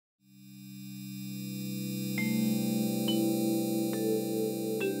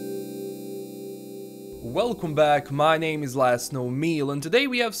Welcome back, my name is LastKnownMeal, and today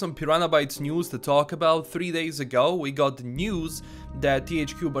we have some Piranha Bytes news to talk about. 3 days ago we got the news that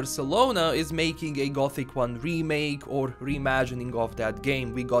THQ Barcelona is making a Gothic 1 remake or reimagining of that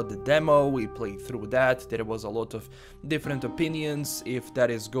game. We got the demo, we played through that, there was a lot of different opinions if that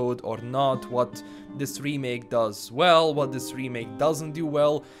is good or not, what this remake does well, what this remake doesn't do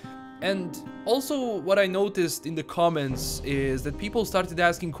well. And also what I noticed in the comments is that people started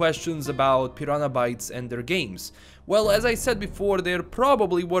asking questions about Piranha Bytes and their games. Well, as I said before, they're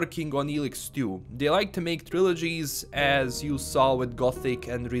probably working on Helix 2. They like to make trilogies, as you saw with Gothic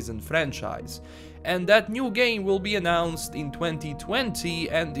and recent franchise. And that new game will be announced in 2020,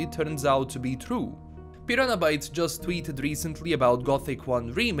 and it turns out to be true. Piranha Bytes just tweeted recently about Gothic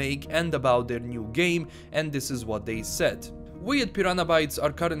 1 Remake and about their new game, and this is what they said. We at Piranha Bytes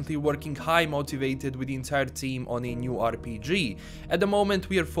are currently working high motivated with the entire team on a new RPG. At the moment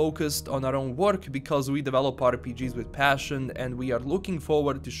we are focused on our own work because we develop RPGs with passion and we are looking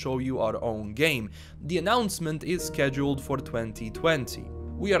forward to show you our own game. The announcement is scheduled for 2020.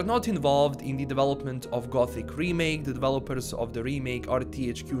 We are not involved in the development of Gothic Remake. The developers of the remake are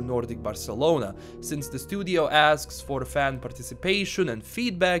THQ Nordic Barcelona. Since the studio asks for fan participation and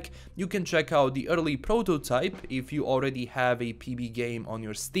feedback, you can check out the early prototype if you already have a PB game on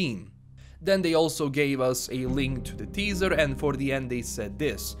your Steam. Then they also gave us a link to the teaser, and for the end they said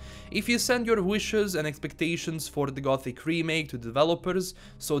this: if you send your wishes and expectations for the Gothic remake to developers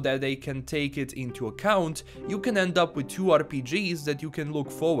so that they can take it into account, you can end up with 2 RPGs that you can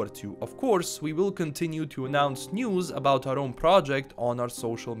look forward to. Of course, we will continue to announce news about our own project on our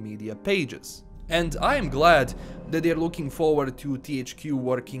social media pages. And I am glad that they're looking forward to THQ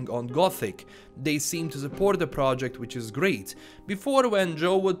working on Gothic. They seem to support the project, which is great. Before, when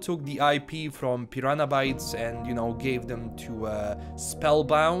Joe Wood took the IP from Piranha Bytes and, gave them to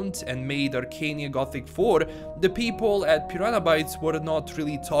Spellbound and made Arcania Gothic 4, the people at Piranha Bytes were not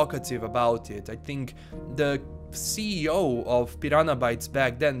really talkative about it. I think the CEO of Piranha Bytes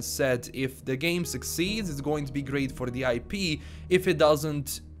back then said if the game succeeds, it's going to be great for the IP. If it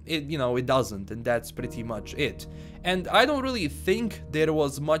doesn't, it doesn't, and that's pretty much it. And I don't really think there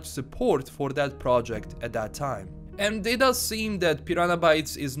was much support for that project at that time. And it does seem that Piranha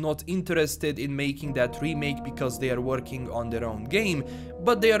Bytes is not interested in making that remake because they are working on their own game,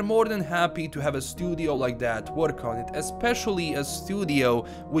 but they are more than happy to have a studio like that work on it, especially a studio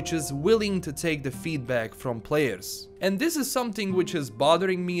which is willing to take the feedback from players. And this is something which is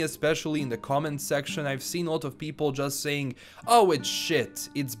bothering me, especially in the comments section. I've seen a lot of people just saying, oh, it's shit,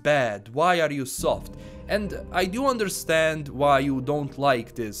 it's bad, why are you soft? And I do understand why you don't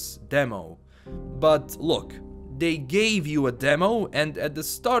like this demo, but look, they gave you a demo, and at the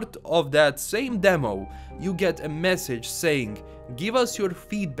start of that same demo, you get a message saying, give us your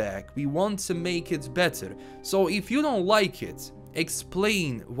feedback, we want to make it better. So if you don't like it,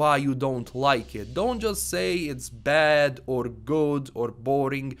 explain why you don't like it. Don't just say it's bad or good or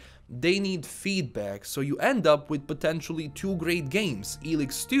boring. They need feedback, so you end up with potentially 2 great games,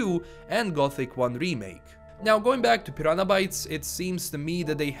 Helix 2 and Gothic 1 Remake. Now, going back to Piranha Bytes, it seems to me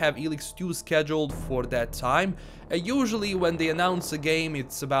that they have Helix 2 scheduled for that time. Usually when they announce a game,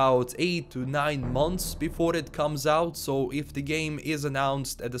 it's about 8 to 9 months before it comes out, so if the game is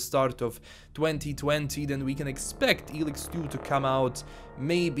announced at the start of 2020, then we can expect Helix 2 to come out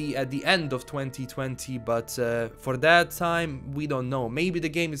maybe at the end of 2020, but for that time, we don't know. Maybe the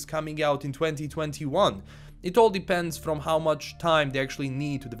game is coming out in 2021. It all depends from how much time they actually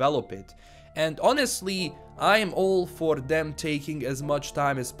need to develop it. And honestly, I am all for them taking as much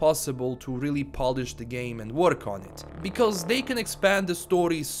time as possible to really polish the game and work on it. Because they can expand the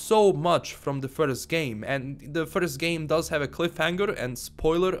story so much from the first game, and the first game does have a cliffhanger, and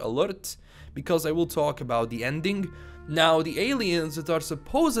spoiler alert, because I will talk about the ending. Now, the aliens that are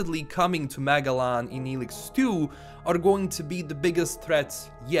supposedly coming to Magalan in Helix 2 are going to be the biggest threat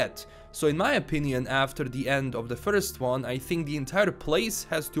yet. So in my opinion, after the end of the first one, I think the entire place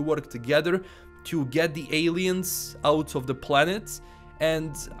has to work together to get the aliens out of the planet,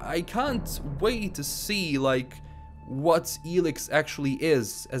 and I can't wait to see what Helix actually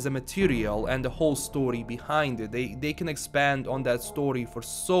is as a material and the whole story behind it. They can expand on that story for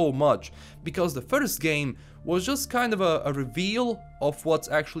so much, because the first game was just kind of a reveal of what's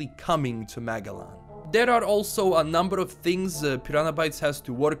actually coming to Magalan. There are also a number of things Piranha Bytes has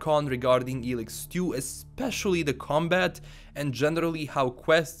to work on regarding Helix 2, especially the combat and generally how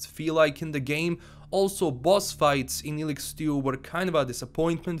quests feel like in the game. Also, boss fights in Helix 2 were kind of a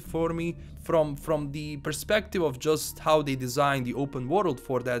disappointment for me. From the perspective of just how they designed the open world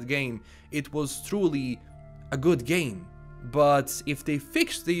for that game, it was truly a good game. but if they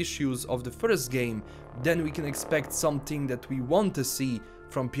fix the issues of the first game, then we can expect something that we want to see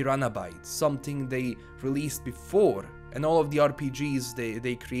from Piranha Bytes, something they released before, and all of the RPGs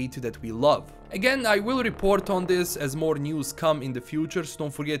they created that we love. Again, I will report on this as more news come in the future, so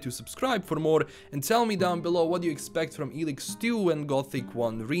don't forget to subscribe for more, and tell me down below what you expect from Helix 2 and Gothic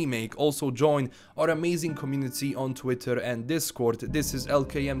 1 Remake. Also join our amazing community on Twitter and Discord. This is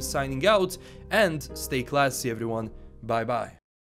LKM signing out, and stay classy everyone. Bye bye.